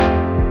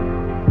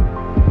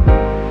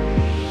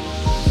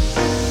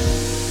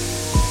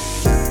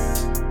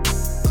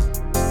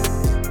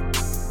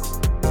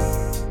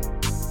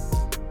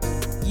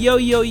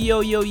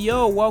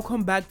Yo,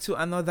 welcome back to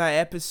another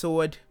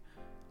episode.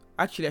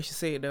 Actually, I should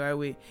say it the right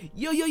way.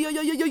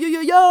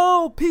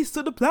 Yo, peace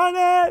to the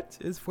planet.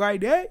 It's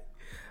Friday.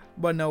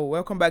 But no,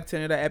 welcome back to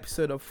another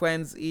episode of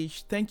Friends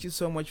Ish. Thank you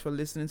so much for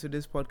listening to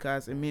this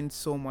podcast. It means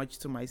so much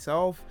to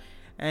myself.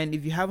 And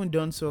if you haven't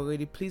done so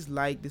already, please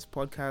like this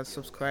podcast,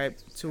 subscribe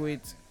to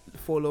it,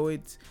 follow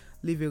it,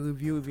 leave a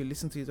review if you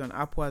listen to it on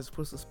Apple as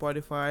opposed to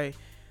Spotify.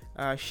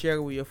 Share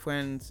it with your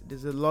friends.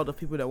 There's a lot of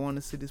people that want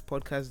to see this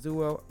podcast do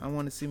well and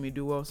want to see me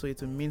do well, so it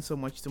will mean so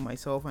much to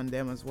myself and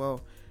them as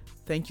well.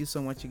 Thank you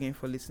so much again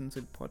for listening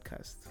to the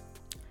podcast.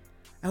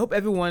 I hope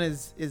everyone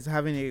is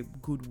having a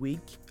good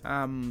week.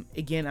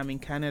 Again, I'm in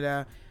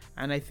Canada,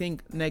 and I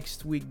think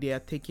next week they are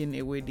taking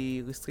away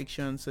the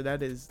restrictions, so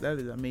that is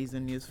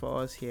amazing news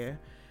for us here.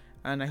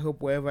 And I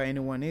hope wherever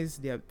anyone is,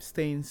 they are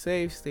staying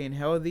safe, staying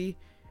healthy,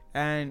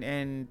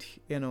 and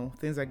you know,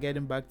 things are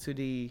getting back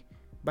to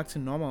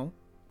normal.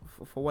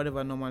 For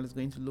whatever normal is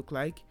going to look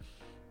like.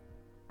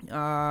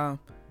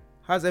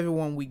 How's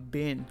everyone week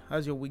been?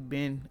 How's your week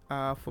been?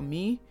 For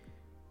me,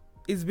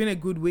 it's been a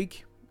good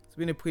week. It's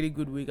been a pretty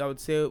good week. I would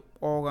say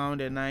all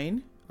around a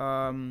 9.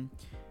 I'd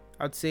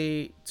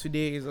say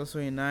today is also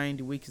a 9.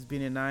 The week has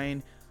been a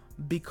 9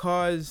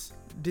 because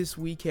this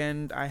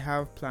weekend I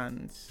have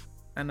plans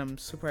and I'm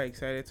super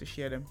excited to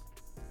share them.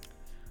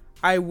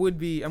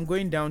 I'm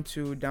going down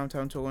to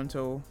downtown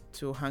Toronto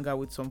to hang out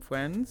with some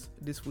friends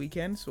this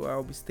weekend. So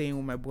I'll be staying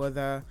with my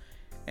brother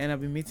and I'll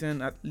be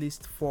meeting at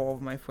least 4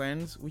 of my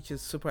friends, which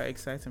is super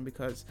exciting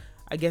because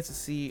I get to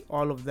see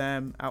all of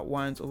them at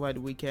once over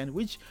the weekend,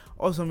 which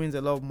also means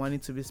a lot of money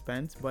to be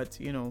spent. But,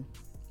 you know,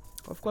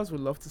 of course we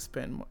love to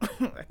spend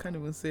money. I can't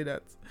even say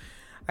that.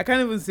 I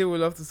can't even say we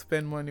love to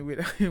spend money with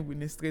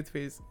a straight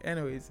face.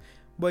 Anyways,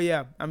 but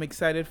yeah, I'm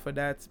excited for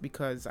that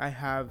because I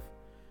have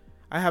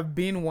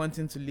been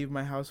wanting to leave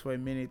my house for a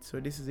minute, so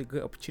this is a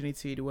great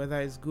opportunity. The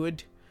weather is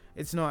good.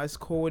 It's not as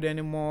cold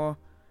anymore.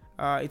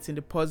 It's in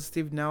the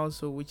positive now,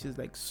 so which is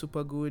like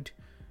super good.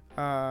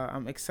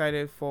 I'm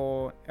excited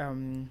for.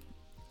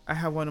 I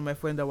have one of my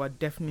friends that we're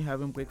definitely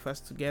having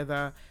breakfast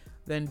together.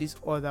 Then this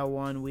other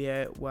one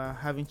we're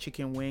having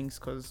chicken wings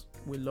because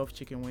we love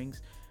chicken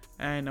wings,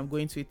 and I'm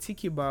going to a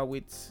tiki bar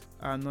with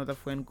another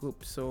friend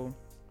group. So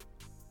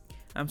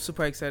I'm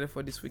super excited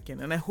for this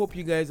weekend, and I hope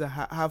you guys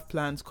have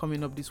plans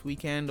coming up this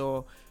weekend,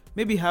 or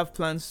maybe have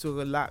plans to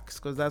relax,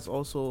 because that's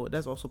also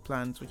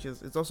plans, which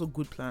is it's also a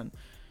good plan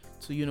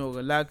to, you know,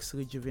 relax,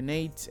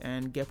 rejuvenate,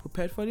 and get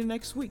prepared for the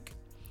next week.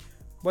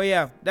 But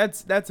yeah,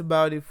 that's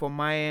about it for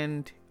my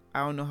end.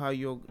 I don't know how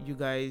you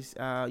guys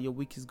your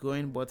week is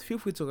going, but feel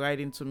free to write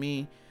into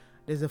me.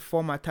 There's a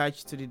form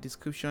attached to the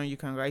description. You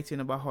can write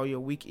in about how your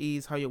week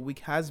is, how your week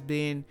has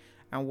been,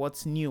 and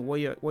what's new, what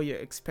you're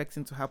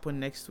expecting to happen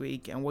next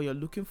week, and what you're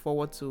looking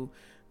forward to.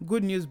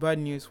 Good news, bad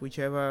news,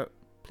 whichever.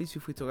 Please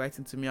feel free to write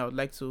into me. I would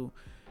like to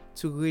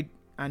read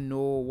and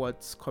know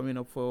what's coming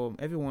up for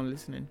everyone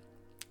listening.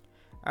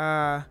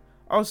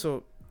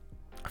 Also,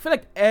 I feel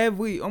like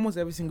almost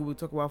every single week we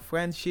talk about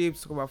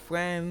friendships, talk about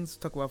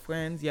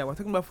friends. Yeah, we're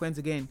talking about friends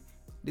again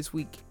this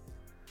week.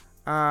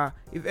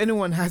 If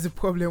anyone has a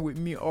problem with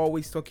me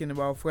always talking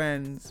about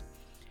friends,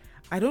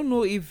 I don't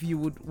know if you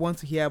would want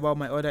to hear about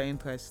my other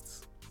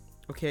interests.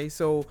 Okay,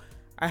 so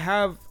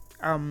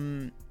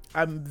I'm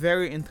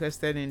very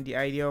interested in the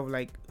idea of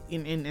like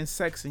in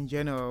sex in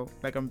general.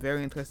 Like, I'm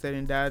very interested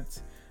in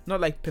that.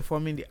 Not like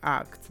performing the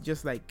act,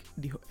 just like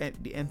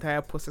the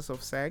entire process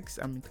of sex.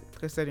 I'm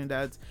interested in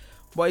that,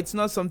 but it's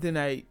not something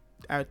I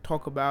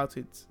talk about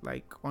it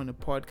like on a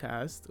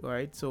podcast,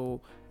 right? So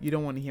you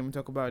don't want to hear me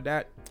talk about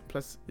that.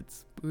 Plus,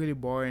 it's really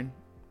boring.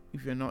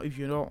 If you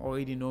don't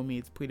already know me,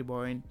 it's pretty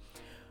boring.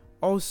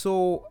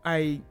 Also,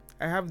 I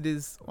have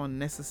this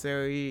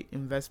unnecessary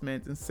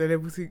investment in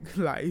celebrity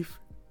life.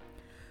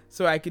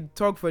 So I could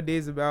talk for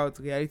days about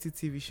reality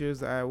TV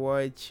shows that I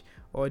watch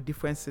or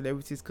different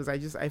celebrities, because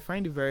I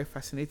find it very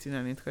fascinating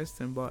and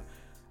interesting. But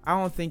I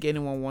don't think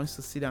anyone wants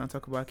to sit down and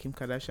talk about Kim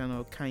Kardashian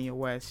or Kanye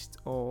West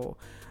or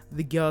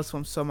the girls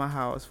from Summer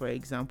House, for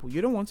example.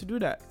 You don't want to do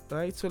that,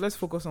 right? So let's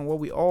focus on what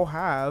we all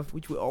have,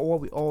 what we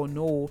all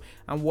know,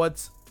 and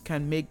what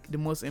can make the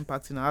most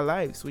impact in our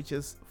lives, which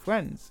is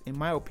friends, in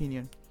my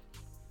opinion,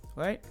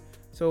 right?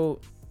 So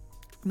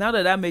now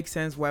that makes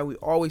sense why we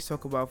always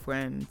talk about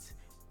friends,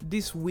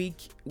 this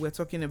week we're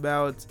talking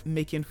about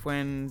making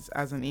friends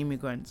as an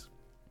immigrant.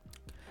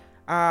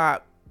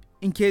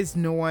 In case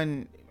no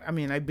one,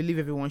 I believe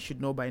everyone should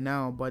know by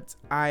now, but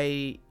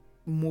I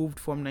moved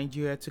from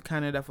Nigeria to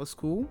Canada for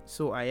school,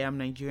 so I am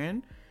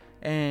Nigerian,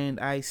 and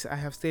I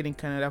have stayed in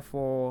Canada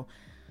for,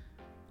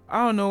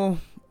 I don't know,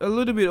 a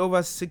little bit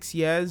over 6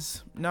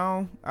 years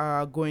now,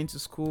 going to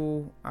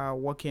school,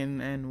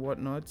 working and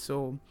whatnot.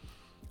 So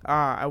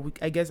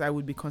I guess I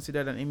would be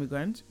considered an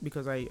immigrant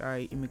because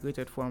I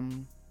immigrated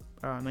from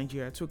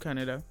Nigeria to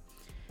Canada.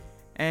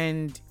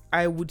 And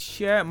I would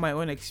share my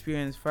own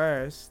experience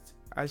first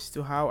as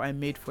to how I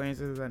made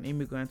friends as an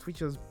immigrant,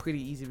 which was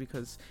pretty easy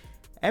because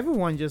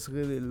everyone just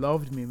really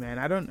loved me, man.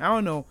 I don't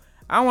know.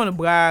 I don't want to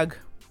brag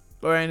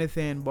or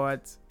anything,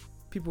 but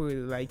people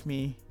really like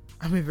me.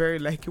 I'm a very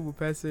likable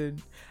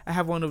person. I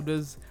have one of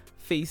those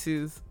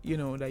faces,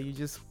 that you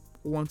just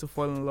want to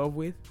fall in love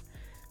with.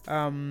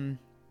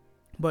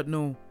 But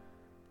no.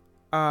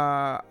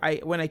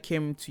 When I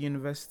came to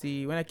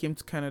university, when I came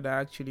to Canada,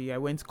 actually, I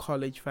went to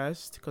college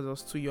first because I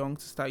was too young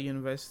to start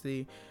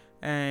university.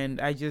 And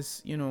I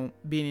just,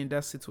 being in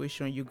that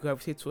situation, you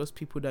gravitate towards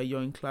people that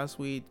you're in class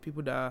with,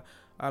 people that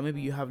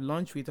maybe you have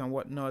lunch with and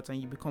whatnot,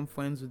 and you become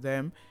friends with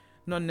them.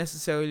 Not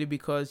necessarily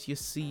because you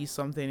see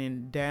something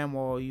in them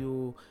or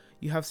you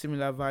have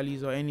similar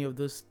values or any of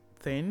those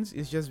things.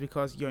 It's just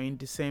because you're in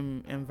the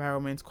same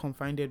environment,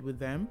 confined with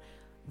them.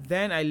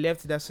 Then I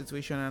left that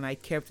situation and I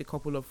kept a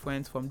couple of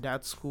friends from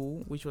that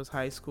school, which was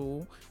high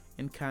school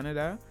in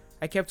Canada.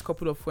 I kept a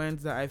couple of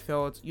friends that I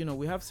felt,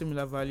 we have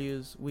similar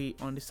values, we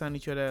understand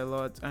each other a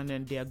lot, and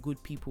then they are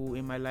good people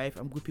in my life,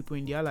 I'm good people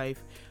in their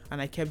life,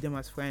 and I kept them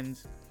as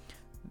friends.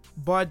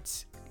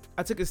 But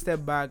I took a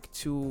step back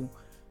to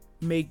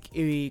make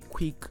a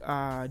quick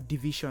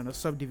division or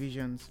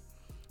subdivisions.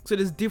 So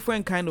there's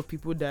different kind of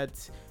people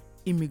that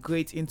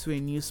immigrate into a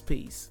new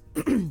space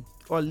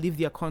or leave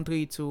their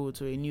country to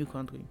a new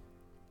country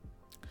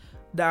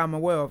that I'm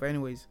aware of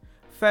anyways.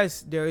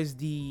 First, there's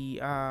the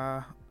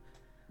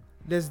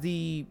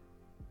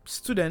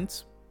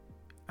student,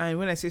 and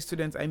when I say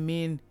student, I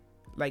mean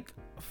like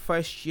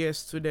first year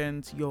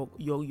student.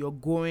 You're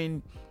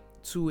going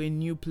to a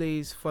new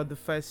place for the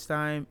first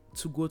time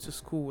to go to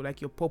school.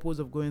 Like your purpose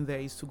of going there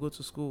is to go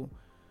to school.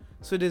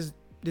 So there's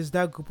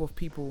that group of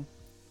people.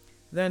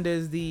 Then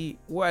there's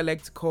what I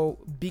like to call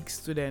big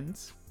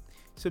students.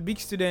 So big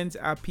students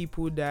are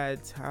people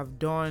that have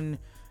done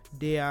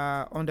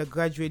their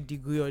undergraduate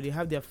degree or they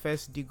have their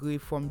first degree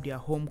from their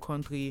home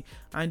country,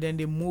 and then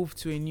they move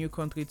to a new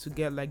country to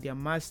get like their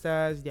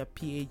master's, their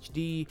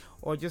PhD,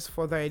 or just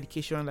further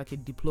education like a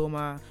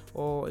diploma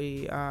or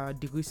a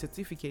degree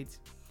certificate.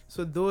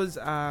 So those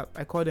are,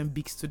 I call them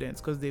big students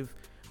because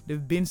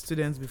they've been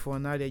students before.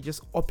 Now they're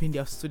just upping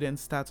their student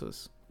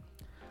status.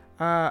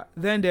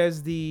 Then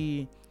there's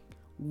the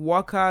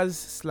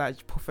workers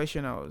 /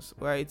 professionals,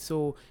 right?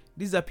 So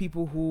these are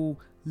people who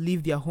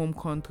leave their home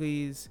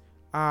countries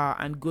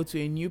and go to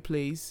a new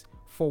place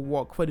for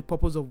work, for the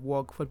purpose of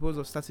work, for the purpose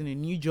of starting a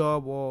new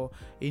job or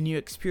a new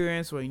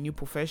experience or a new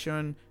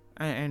profession,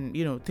 and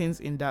things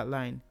in that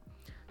line.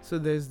 So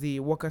there's the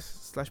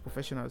workers /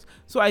 professionals.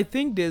 So I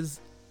think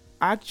there's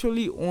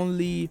actually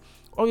only,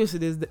 obviously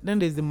there's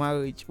the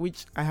marriage,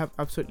 which I have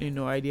absolutely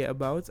no idea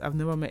about. I've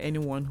never met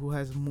anyone who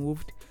has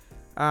moved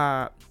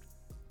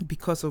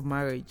because of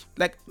marriage.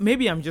 Like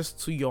maybe I'm just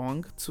too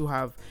young to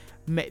have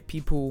met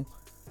people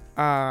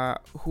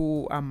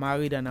who are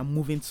married and are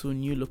moving to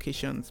new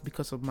locations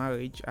because of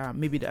marriage.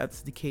 Maybe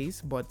that's the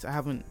case, but I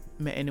haven't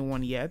met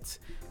anyone yet,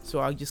 so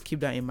I'll just keep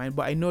that in mind.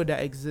 But I know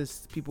that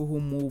exists people who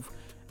move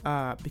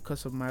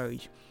because of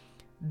marriage.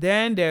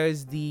 Then there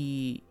is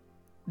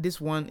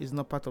this one is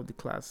not part of the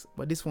class,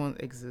 but this one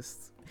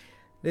exists.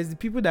 There's the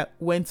people that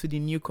went to the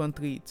new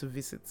country to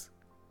visit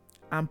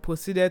and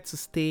proceeded to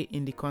stay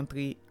in the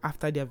country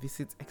after their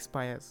visit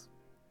expires.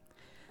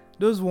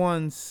 Those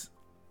ones,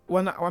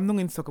 I'm not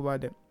going to talk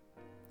about them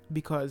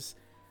because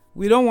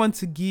we don't want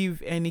to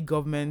give any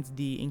government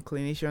the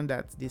inclination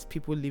that there's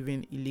people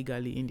living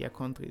illegally in their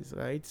countries,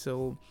 right?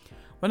 So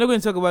we're not going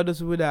to talk about those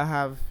people that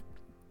have,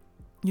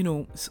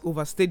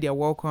 overstayed their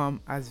welcome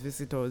as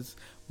visitors,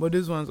 but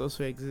those ones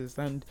also exist.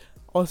 And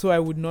also I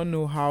would not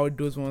know how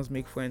those ones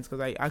make friends because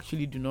I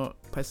actually do not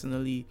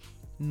personally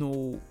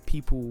know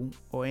people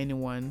or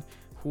anyone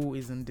who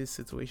is in this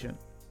situation.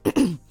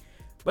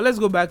 But let's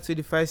go back to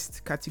the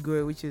first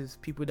category, which is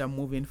people that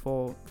move in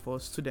for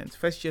students,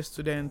 first year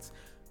students.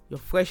 You're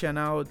fresh and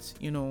out,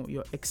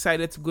 you're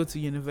excited to go to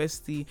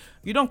university.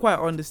 You don't quite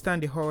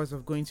understand the horrors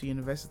of going to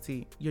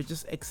university. You're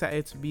just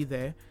excited to be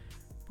there.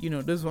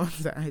 Those ones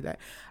that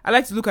I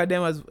like to look at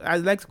them as, I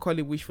like to call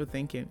it wishful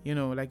thinking.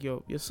 Like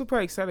you're super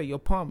excited, you're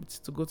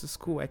pumped to go to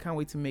school. I can't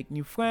wait to make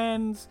new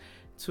friends,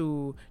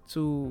 to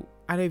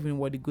I don't even know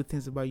what the good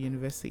things about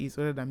university is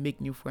other than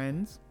make new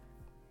friends.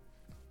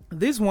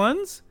 These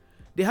ones,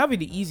 they have it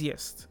the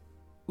easiest,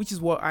 which is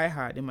what I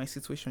had in my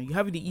situation. You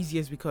have it the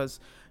easiest because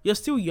you're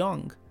still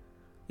young.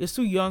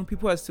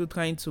 People are still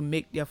trying to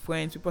make their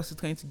friends. People are still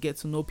trying to get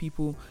to know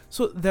people.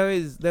 So there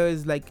is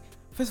like,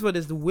 first of all,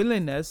 there's the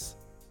willingness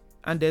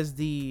and there's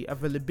the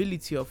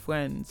availability of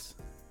friends.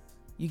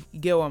 You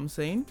get what I'm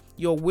saying?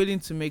 You're willing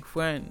to make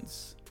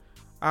friends.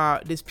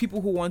 There's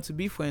people who want to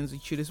be friends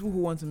with you. There's people who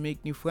want to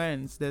make new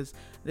friends. There's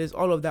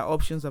all of that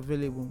options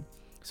available.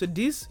 So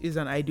this is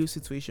an ideal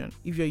situation.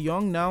 If you're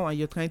young now and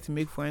you're trying to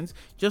make friends,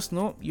 just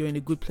know you're in a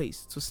good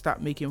place to start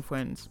making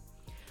friends.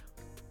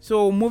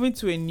 So moving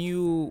to a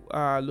new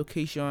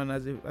location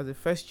as a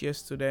first year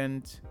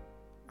student,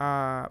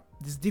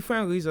 there's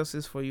different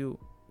resources for you.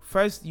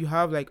 First, you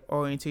have like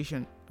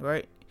orientation,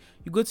 right?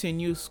 You go to a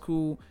new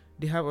school,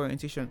 they have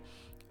orientation.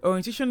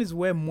 Orientation is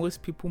where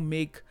most people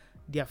make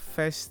their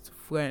first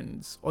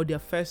friends or their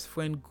first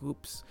friend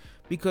groups,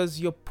 because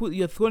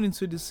you're thrown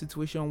into this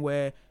situation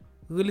where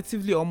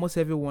relatively almost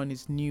everyone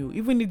is new.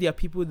 Even if there are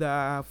people that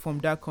are from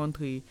that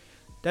country,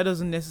 that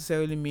doesn't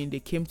necessarily mean they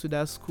came to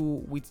that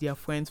school with their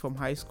friends from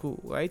high school,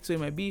 right? So it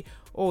might be,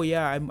 oh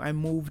yeah, I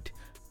moved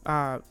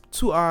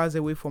 2 hours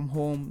away from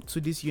home to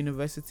this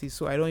university,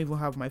 so I don't even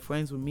have my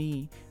friends with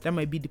me. That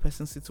might be the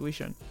person's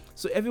situation.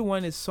 So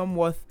everyone is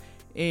somewhat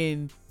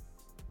in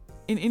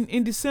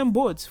the same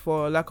boat,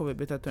 for lack of a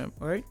better term,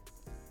 right?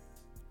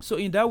 So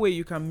in that way,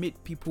 you can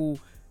meet people,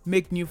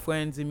 make new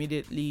friends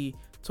immediately,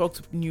 talk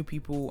to new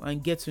people,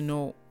 and get to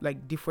know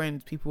like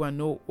different people and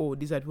know, oh,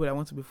 these are people I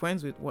want to be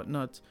friends with,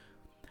 whatnot.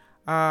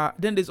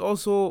 Then there's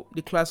also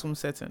the classroom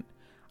setting.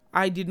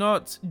 I did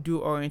not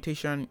do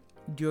orientation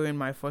during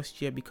my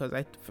first year because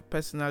I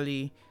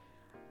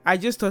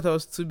just thought I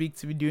was too big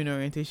to be doing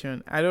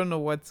orientation. I don't know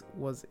what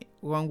was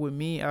wrong with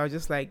me. I was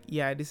just like,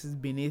 yeah, this is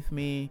beneath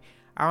me.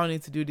 I don't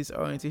need to do this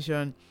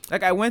orientation.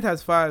 Like, I went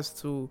as far as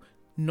to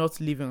not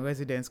live in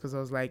residence because I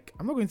was like,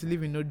 I'm not going to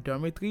live in no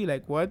dormitory.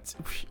 Like, what?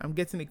 I'm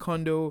getting a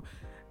condo.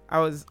 I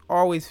was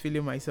always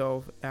feeling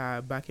myself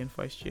back in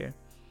first year.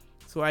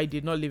 So I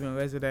did not live in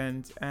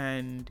residence,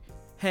 and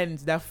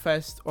hence that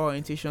first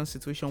orientation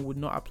situation would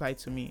not apply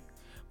to me.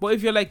 But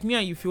if you're like me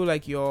and you feel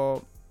like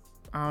you're,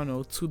 I don't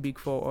know, too big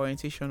for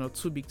orientation or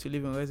too big to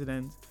live in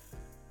residence,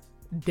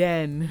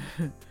 then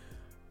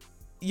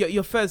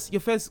your first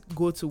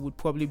go-to would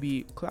probably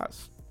be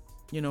class.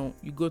 You know,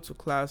 you go to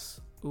class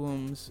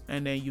rooms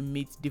and then you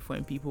meet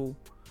different people.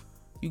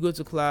 You go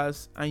to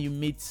class and you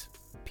meet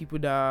people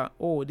that,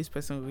 oh, this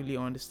person really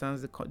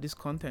understands this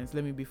content.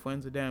 Let me be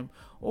friends with them.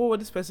 Oh,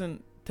 this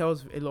person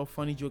tells a lot of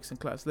funny jokes in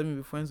class. Let me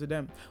be friends with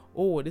them.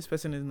 Oh, this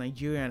person is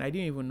Nigerian. I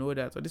didn't even know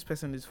that. Or this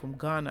person is from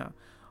Ghana.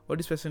 Or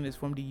this person is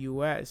from the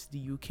US, the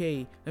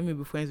UK. Let me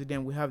be friends with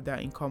them. We have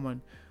that in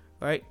common,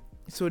 right?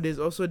 So there's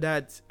also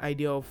that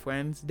idea of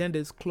friends. Then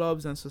there's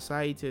clubs and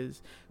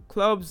societies.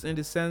 Clubs in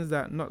the sense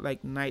that not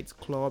like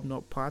nightclub,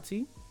 not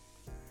party.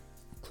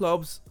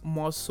 Clubs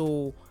more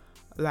so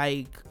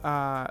like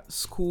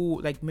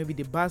school, like maybe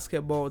the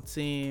basketball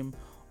team,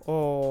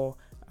 or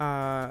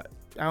I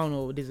don't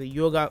know, there's a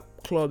yoga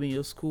club in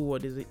your school, or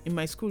in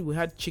my school we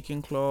had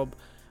chicken club,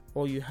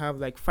 or you have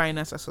like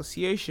finance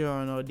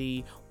association, or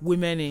the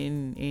women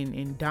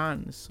in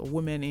dance, or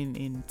women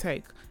in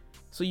tech.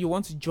 So you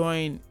want to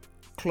join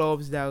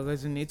clubs that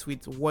resonate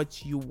with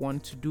what you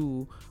want to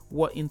do,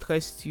 what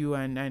interests you,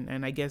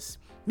 and I guess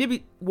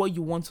maybe what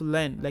you want to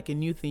learn, like a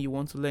new thing you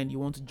want to learn. You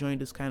want to join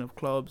those kind of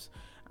clubs,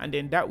 and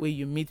then that way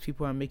you meet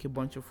people and make a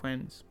bunch of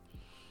friends.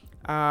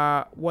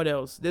 What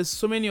else? There's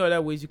so many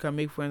other ways you can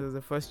make friends as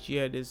a first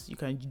year. You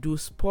can do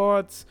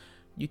sports,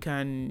 you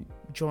can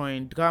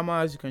join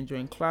dramas, you can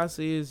join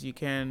classes,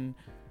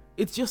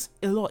 it's just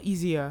a lot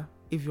easier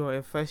if you're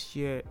a first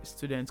year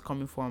student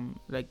coming from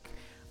like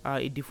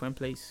a different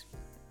place.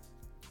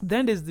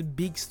 Then there's the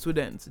big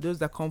students, those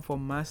that come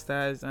from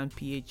masters and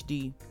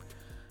PhD.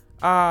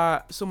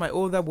 So my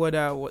older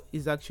brother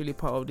is actually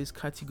part of this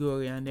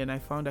category, and then I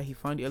found that he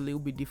found it a little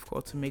bit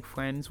difficult to make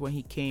friends when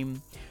he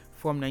came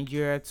from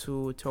Nigeria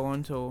to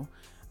Toronto.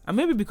 And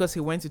maybe because he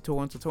went to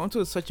Toronto. Toronto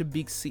is such a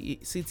big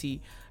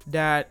city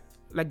that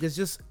like there's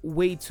just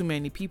way too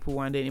many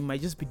people, and then it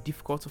might just be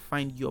difficult to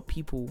find your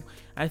people.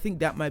 I think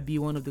that might be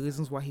one of the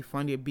reasons why he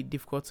found it a bit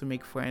difficult to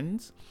make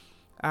friends.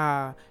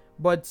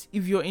 But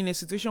if you're in a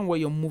situation where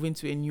you're moving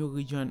to a new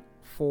region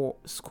for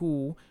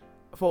school,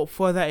 for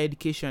further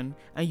education,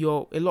 and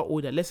you're a lot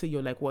older, let's say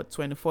you're like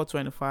 24,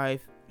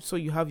 25, so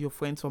you have your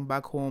friends from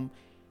back home.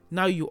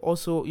 Now you're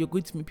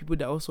going to meet people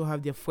that also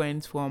have their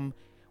friends from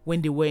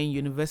when they were in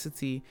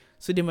university.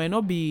 So they might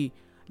not be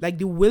like,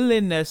 the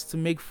willingness to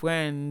make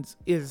friends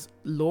is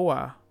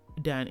lower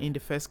than in the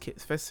first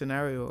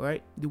scenario,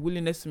 right? The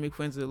willingness to make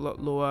friends is a lot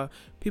lower.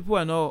 People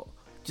are not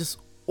just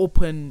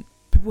open.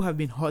 People have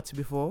been hurt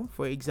before,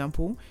 for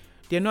example.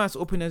 They're not as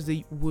open as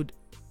they would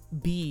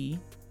be.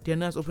 They're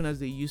not as open as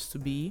they used to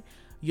be.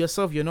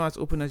 Yourself, you're not as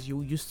open as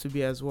you used to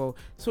be as well.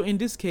 So in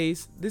this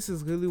case, this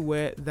is really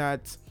where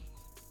that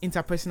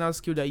interpersonal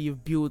skill that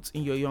you've built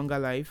in your younger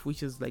life,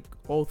 which is like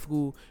all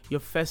through your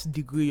first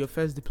degree, your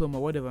first diploma,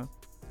 whatever,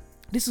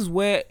 this is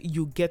where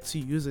you get to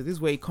use it. This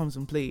is where it comes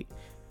in play.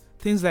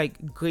 Things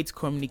like great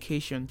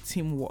communication,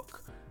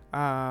 teamwork,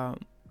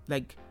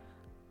 like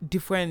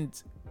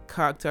different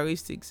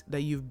characteristics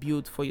that you've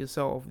built for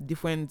yourself,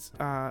 different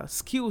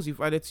skills you've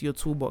added to your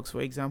toolbox,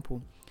 for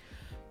example.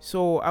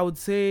 So I would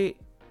say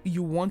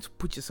you want to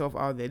put yourself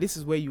out there. This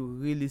is where you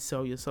really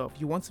sell yourself.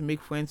 You want to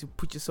make friends, you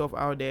put yourself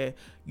out there.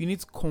 You need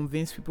to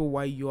convince people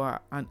why you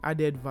are an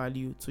added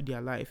value to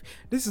their life.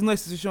 This is not a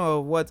situation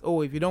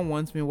of if you don't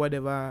want me,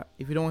 whatever,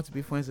 if you don't want to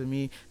be friends with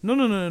me. No.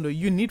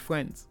 You need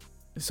friends.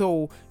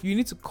 So you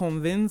need to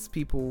convince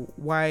people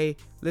why,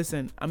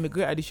 listen, I'm a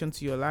great addition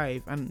to your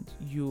life, and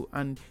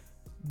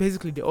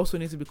basically they also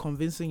need to be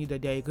convincing you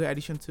that they're a great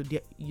addition to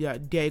they're a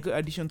great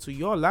addition to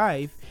your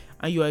life,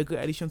 and you are a great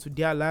addition to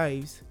their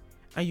lives.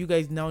 And you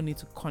guys now need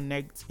to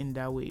connect in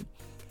that way.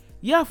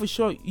 Yeah, for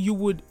sure.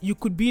 You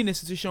could be in a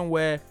situation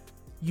where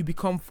you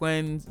become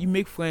friends, you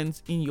make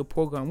friends in your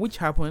program, which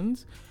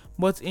happens.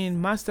 But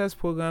in master's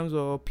programs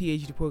or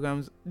PhD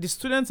programs, the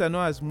students are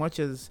not as much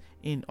as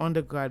in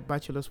undergrad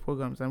bachelor's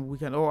programs, and we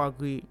can all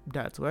agree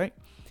that, right?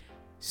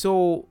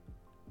 So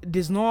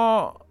there's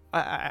no,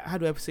 how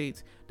do I say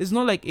it? There's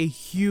not like a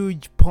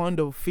huge pond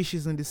of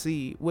fishes in the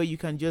sea where you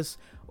can just,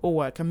 oh,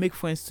 I can make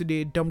friends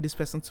today, dump this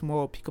person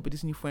tomorrow, pick up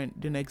this new friend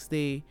the next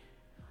day.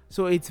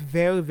 So it's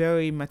very,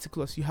 very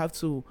meticulous. You have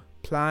to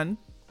plan.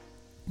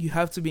 You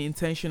have to be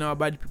intentional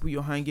about the people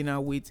you're hanging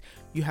out with.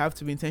 You have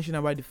to be intentional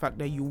about the fact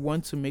that you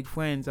want to make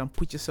friends and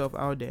put yourself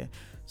out there.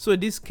 So in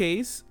this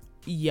case,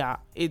 yeah,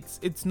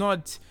 it's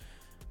not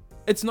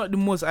the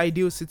most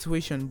ideal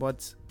situation,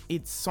 but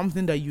it's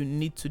something that you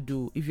need to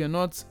do. If you're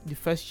not the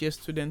first year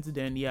student,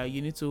 then yeah,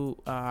 you need to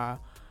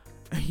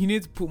you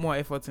need to put more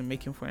effort in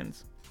making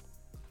friends.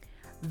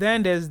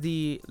 Then there's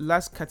the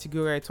last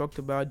category I talked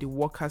about, the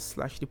workers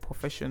 / the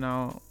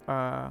professional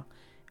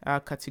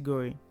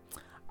category.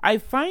 I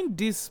find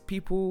these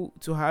people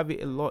to have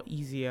it a lot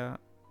easier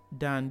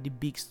than the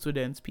big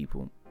students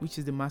people, which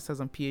is the masters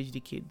and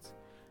PhD kids.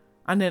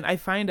 And then I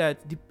find that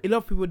a lot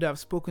of people that I've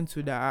spoken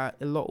to that are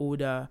a lot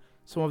older,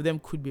 some of them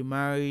could be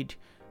married,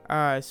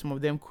 some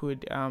of them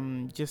could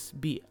just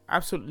be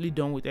absolutely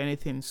done with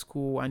anything in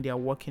school and they are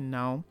working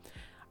now.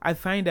 I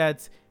find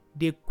that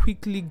they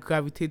quickly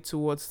gravitate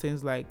towards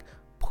things like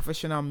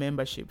professional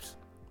memberships.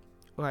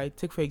 Right?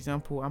 Take for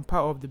example, I'm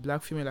part of the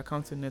Black Female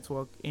Accounting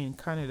Network in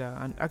Canada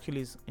and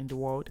actually is in the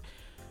world.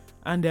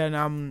 And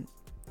then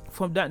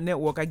from that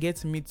network, I get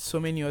to meet so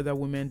many other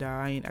women that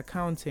are in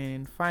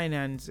accounting,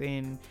 finance,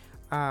 in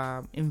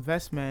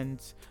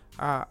investment,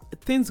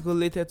 things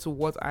related to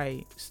what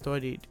I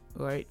studied.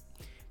 Right?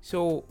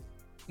 So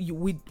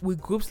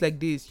with groups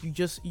like this,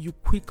 you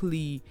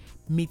quickly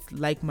meet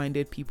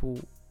like-minded people,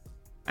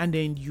 and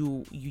then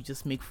you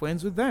just make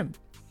friends with them.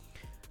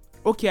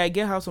 Okay, I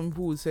get how some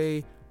people would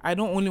say, I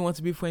don't only want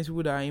to be friends with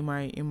people that are in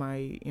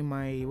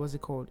my what's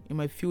it called, in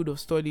my field of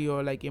study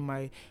or like in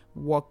my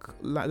work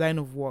line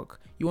of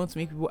work. You want to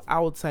make people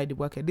outside the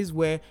work. This is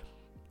where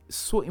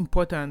so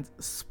important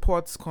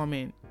sports come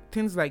in.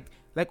 Things like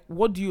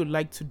what do you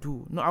like to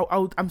do? No,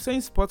 I'm saying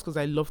sports because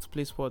I love to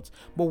play sports,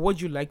 but what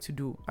do you like to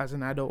do as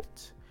an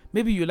adult?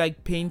 Maybe you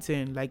like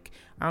painting, like,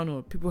 I don't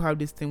know, people have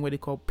this thing where they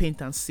call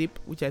paint and sip,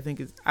 which I think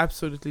is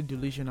absolutely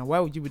delusional. Why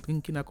would you be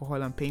drinking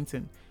alcohol and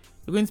painting?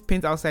 You're going to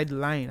paint outside the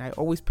line. I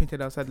always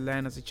painted outside the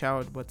line as a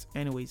child, but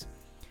anyways.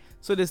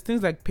 So there's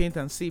things like paint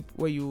and sip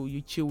where you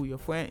chill with your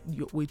friend,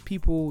 with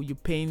people, you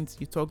paint,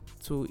 you talk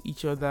to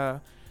each other.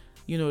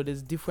 You know,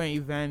 there's different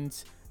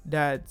events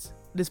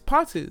there's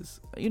parties.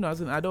 You know,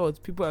 as an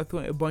adult, people are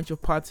throwing a bunch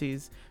of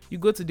parties. You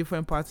go to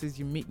different parties,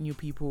 you meet new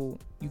people,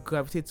 you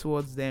gravitate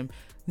towards them.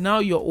 Now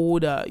you're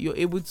older, you're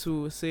able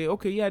to say,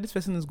 okay, yeah, this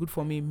person is good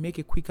for me, make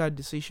a quicker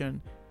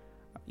decision,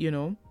 you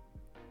know.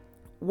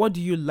 What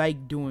do you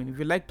like doing? If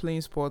you like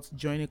playing sports,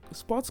 join a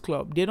sports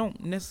club. They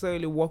don't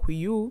necessarily work with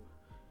you.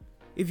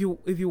 If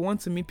you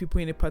want to meet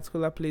people in a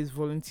particular place,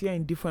 volunteer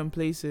in different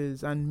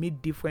places and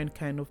meet different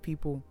kind of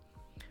people.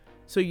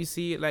 So you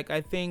see, like,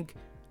 I think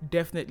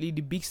definitely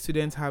the big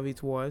students have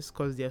it worse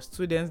because they're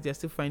students, they're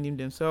still finding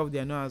themselves,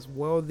 they're not as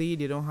wealthy,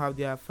 they don't have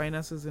their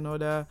finances in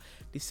order,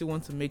 they still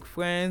want to make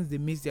friends, they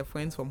miss their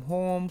friends from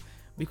home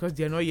because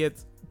they're not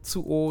yet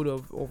too old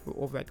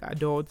of like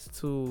adults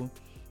to,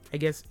 I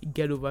guess,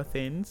 get over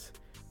things.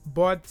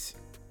 But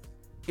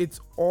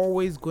it's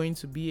always going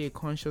to be a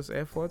conscious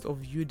effort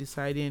of you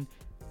deciding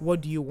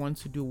what do you want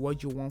to do, what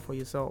do you want for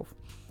yourself.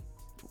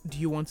 Do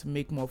you want to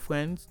make more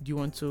friends? Do you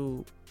want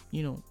to,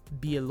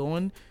 be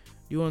alone?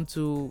 You want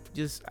to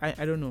just,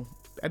 I don't know.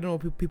 I don't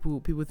know what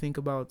people think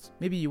about.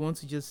 Maybe you want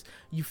to just,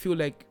 you feel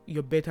like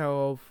you're better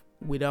off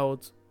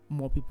without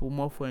more people,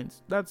 more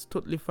friends. That's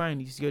totally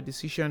fine. It's your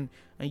decision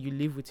and you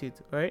live with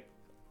it, right?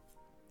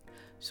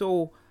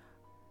 So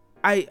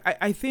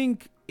I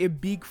think a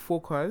big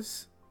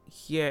focus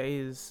here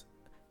is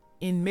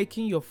in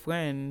making your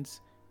friends.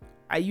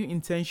 Are you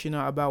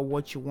intentional about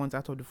what you want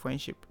out of the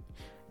friendship?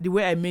 The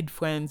way I made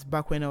friends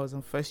back when I was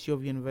in first year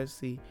of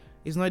university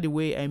is not the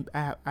way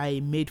I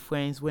made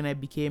friends when I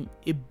became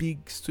a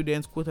big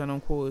student, quote and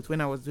unquote, when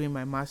I was doing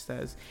my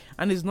masters.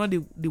 And it's not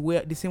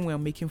the same way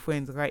I'm making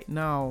friends right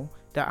now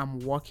that I'm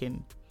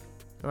working.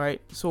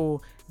 Right?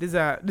 So these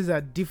are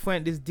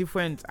different. There's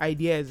different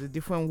ideas, there's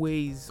different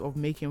ways of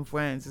making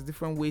friends, there's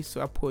different ways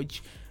to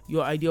approach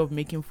your idea of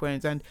making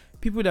friends. And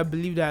people that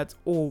believe that,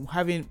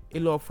 having a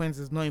lot of friends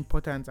is not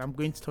important, I'm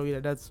going to tell you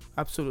that that's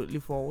absolutely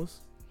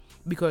false.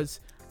 Because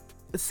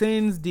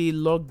since the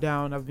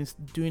lockdown, I've been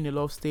doing a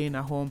lot of staying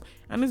at home,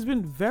 and it's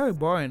been very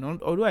boring.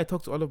 Although I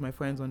talk to all of my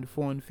friends on the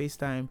phone,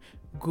 FaceTime,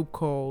 group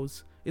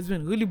calls, it's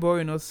been really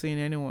boring not seeing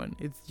anyone.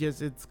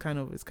 It's kind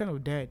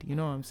of dead. You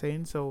know what I'm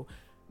saying? So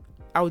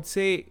I would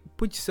say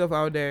put yourself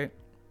out there,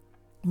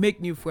 make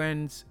new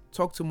friends,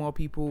 talk to more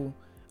people.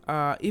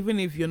 Even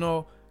if you're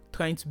not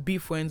trying to be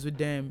friends with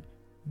them,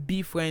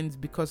 be friends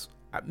because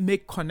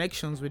make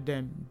connections with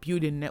them,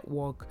 build a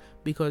network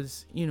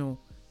because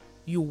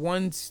you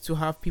want to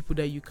have people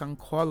that you can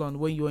call on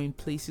when you're in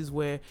places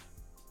where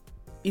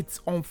it's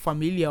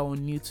unfamiliar or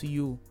new to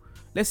you.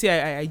 let's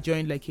say I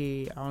joined like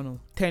a, I don't know,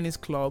 tennis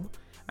club,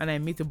 and I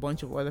meet a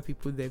bunch of other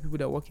people there, people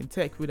that work in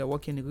tech, people that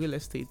work in real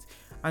estate,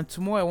 and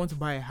tomorrow I want to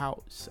buy a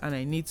house and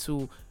I need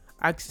to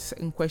ask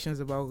certain questions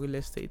about real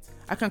estate.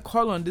 I can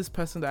call on this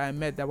person that I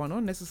met that we're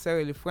not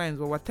necessarily friends,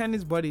 but we're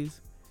tennis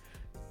buddies.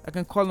 I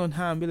can call on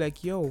her and be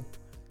like, yo,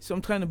 so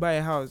I'm trying to buy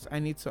a house.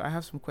 I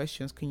have some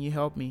questions. Can you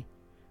help me?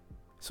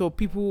 So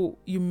people,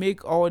 you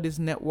make all this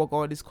network,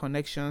 all these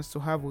connections to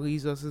have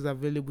resources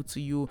available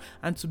to you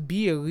and to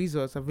be a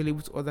resource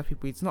available to other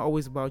people. It's not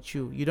always about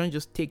you. You don't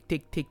just take.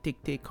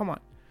 Come on.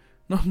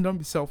 No, don't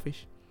be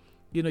selfish.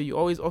 You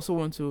always also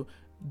want to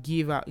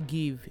give.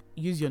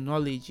 Use your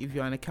knowledge. If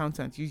you're an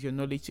accountant, use your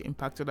knowledge to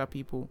impact other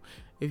people.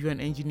 If you're an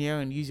engineer,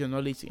 and use your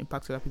knowledge to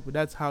impact other people.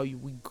 That's how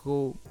we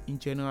grow in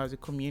general as a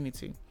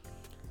community.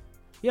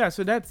 Yeah,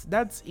 so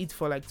that's it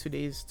for like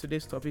today's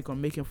topic on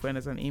making friends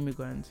as an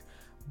immigrant.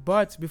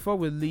 But before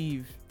we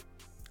leave,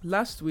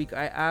 last week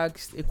I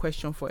asked a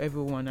question for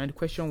everyone, and the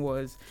question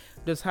was,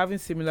 does having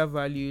similar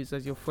values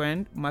as your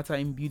friend matter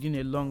in building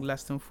a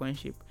long-lasting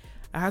friendship?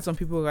 I had some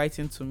people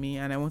writing to me,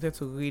 and I wanted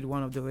to read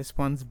one of the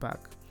response back.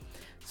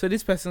 So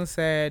this person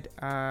said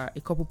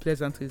a couple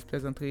pleasantries.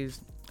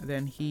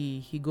 Then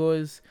he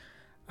goes,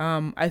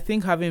 I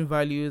think having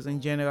values in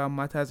general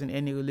matters in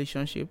any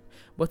relationship,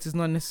 but it's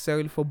not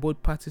necessarily for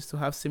both parties to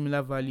have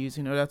similar values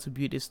in order to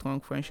build a strong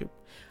friendship.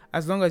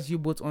 As long as you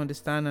both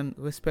understand and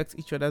respect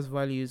each other's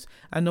values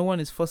and no one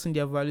is forcing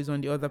their values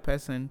on the other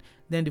person,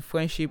 then the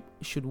friendship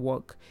should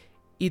work.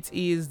 It's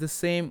at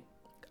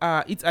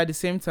the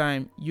same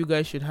time, you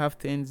guys should have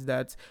things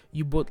that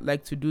you both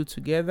like to do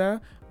together,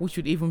 which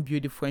would even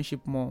build the friendship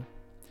more.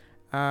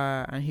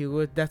 And he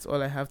wrote, that's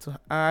all I have to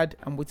add.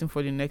 I'm waiting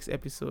for the next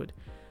episode.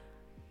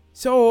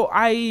 So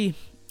I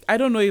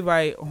don't know if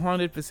I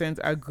 100%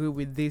 agree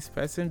with this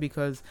person,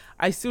 because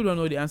I still don't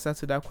know the answer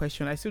to that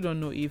question. I still don't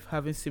know if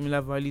having similar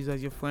values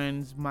as your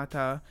friends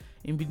matter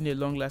in building a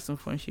long-lasting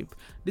friendship.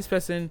 This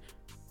person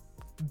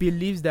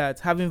believes that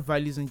having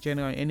values in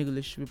general in any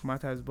relationship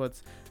matters,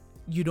 but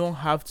you don't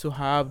have to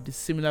have the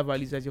similar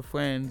values as your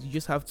friends. You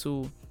just have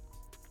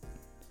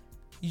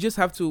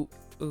to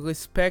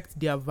respect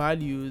their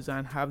values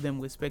and have them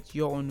respect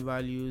your own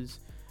values.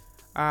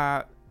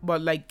 But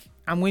like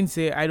I'm going to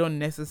say, I don't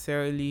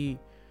necessarily.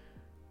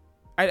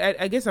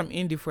 I guess I'm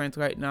indifferent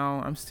right now.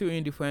 I'm still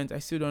indifferent. I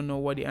still don't know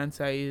what the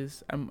answer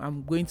is.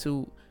 I'm going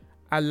to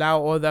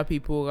allow other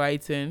people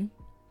write in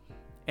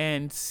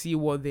and see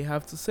what they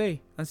have to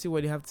say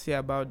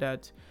about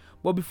that.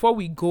 But before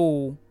we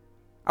go,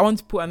 I want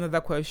to put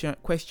another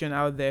question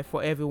out there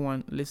for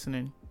everyone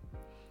listening.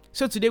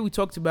 So today we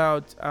talked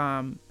about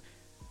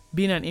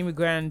being an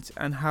immigrant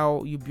and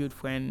how you build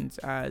friends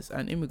as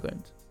an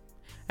immigrant.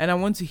 And I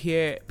want to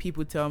hear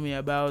people tell me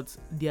about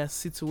their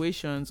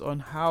situations on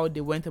how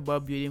they went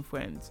about building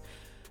friends.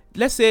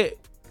 Let's say,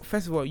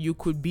 first of all, you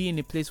could be in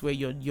a place where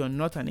you're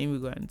not an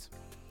immigrant,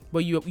 but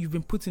you've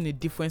been put in a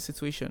different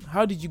situation.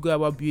 How did you go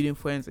about building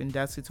friends in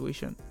that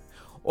situation?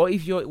 Or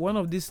if you're one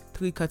of these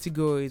three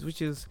categories,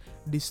 which is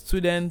the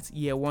student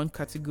year one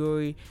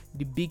category,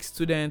 the big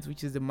student,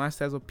 which is the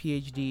master's or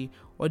PhD,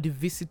 or the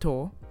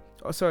visitor,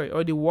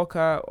 or the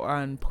worker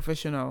and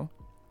professional.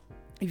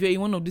 If you're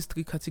in one of these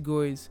three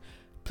categories,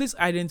 please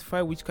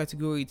identify which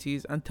category it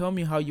is and tell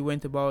me how you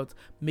went about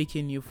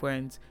making new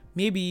friends.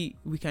 Maybe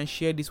we can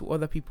share this with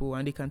other people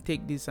and they can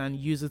take this and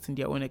use it in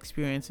their own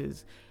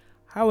experiences.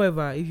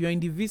 However, if you're in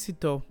the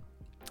visitor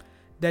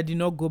that did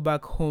not go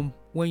back home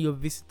when your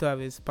visitor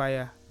have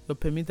expired, your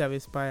permit have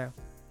expired,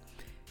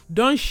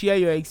 don't share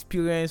your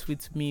experience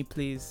with me,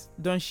 please.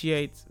 Don't share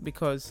it,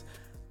 because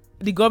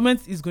the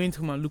government is going to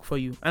come and look for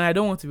you, and I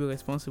don't want to be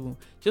responsible.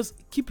 Just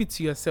keep it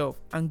to yourself,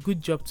 and good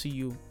job to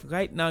you.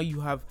 Right now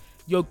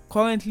you're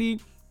currently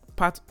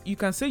you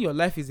can say your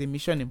life is a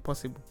mission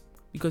impossible,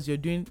 because you're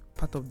doing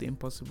part of the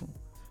impossible.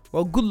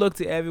 Well, good luck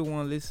to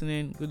everyone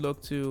listening. Good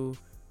luck to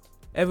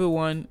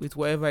everyone with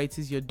whatever it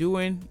is you're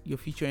doing, your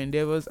future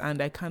endeavors,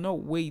 and I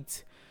cannot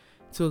wait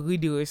to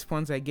read the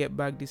response I get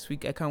back this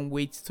week. I can't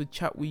wait to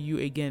chat with you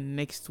again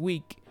next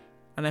week,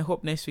 and I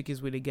hope next week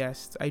is with a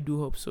guest. I do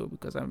hope so,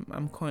 because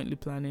I'm currently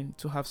planning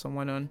to have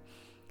someone on.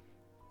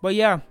 But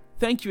yeah,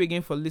 thank you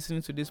again for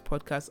listening to this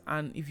podcast,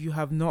 and if you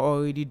have not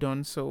already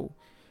done so,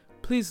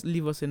 please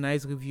leave us a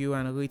nice review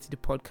and rate the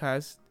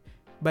podcast.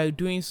 By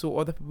doing so,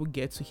 other people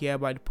get to hear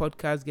about the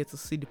podcast, get to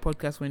see the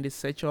podcast when they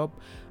search up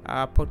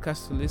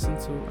podcasts to listen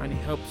to, and it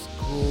helps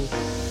grow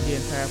the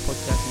entire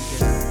podcast in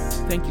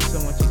general. Thank you so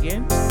much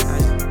again,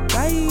 and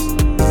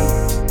bye.